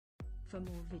For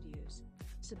more videos,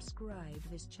 subscribe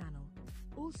this channel.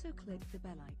 Also click the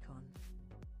bell icon.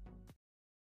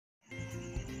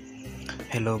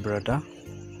 Hello brother,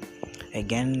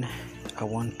 again I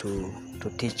want to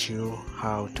teach you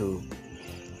how to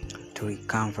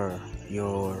recover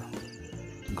your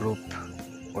group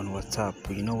on WhatsApp.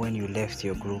 You know, when you left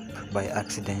your group by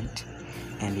accident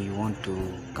and you want to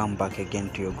come back again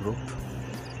to your group,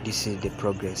 this is the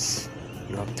progress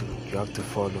you have to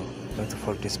follow. You have to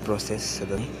follow this process so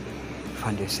that you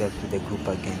find yourself to the group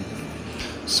again.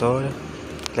 So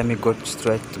let me go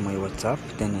straight to my WhatsApp,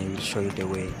 then I will show you the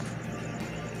way.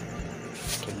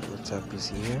 Okay, WhatsApp is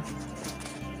here.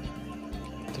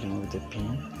 To remove the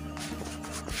pin,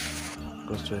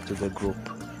 go straight to the group.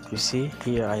 You see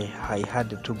here I had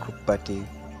the two group, but I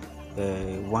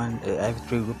have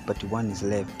three group, but one is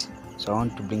left, so I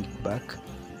want to bring it back.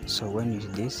 So when you do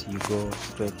this, you go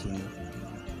straight in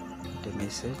the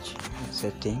message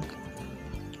setting.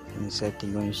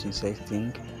 When you see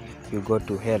setting, you go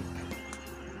to help.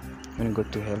 When you go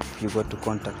to help, you go to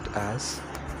contact us,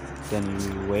 then you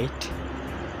will wait.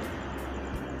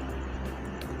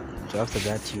 So after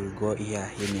that, you go here,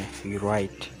 you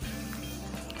write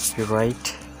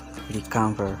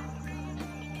recover,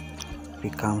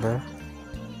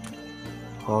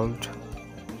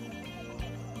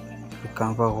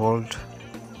 hold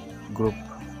group,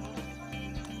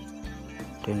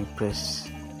 then you press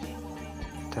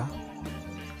enter,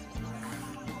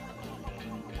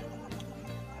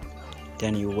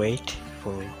 then you wait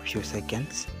for a few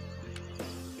seconds.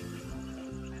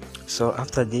 So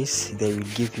after this, they will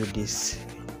give you this.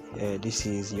 This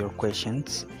is your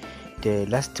questions. The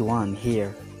last one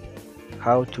here,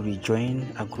 how to rejoin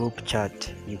a group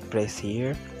chat. You press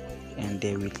here and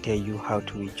they will tell you how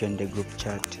to rejoin the group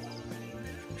chat.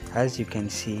 As you can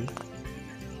see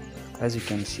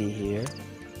here,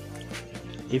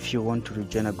 if you want to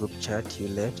rejoin a group chat you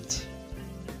left,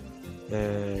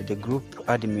 the group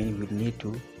admin will need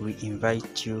to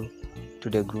re-invite you to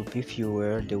the group. If you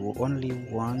were the only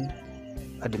one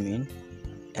admin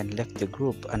and left the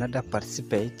group, another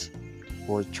participant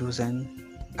was chosen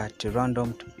at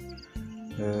random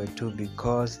to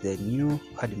because the new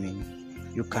admin,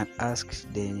 you can ask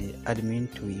the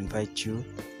admin to invite you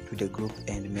to the group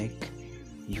and make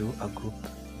you a group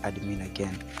admin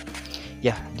again.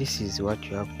 Yeah, this is what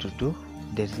you have to do.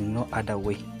 There is no other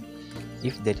way.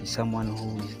 If there is someone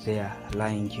who is there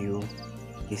lying to you,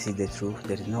 this is the truth.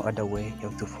 There is no other way. You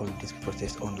have to follow this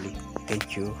process only.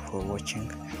 Thank you for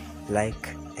watching.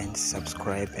 Like and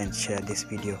subscribe and share this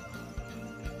video.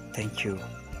 Thank you.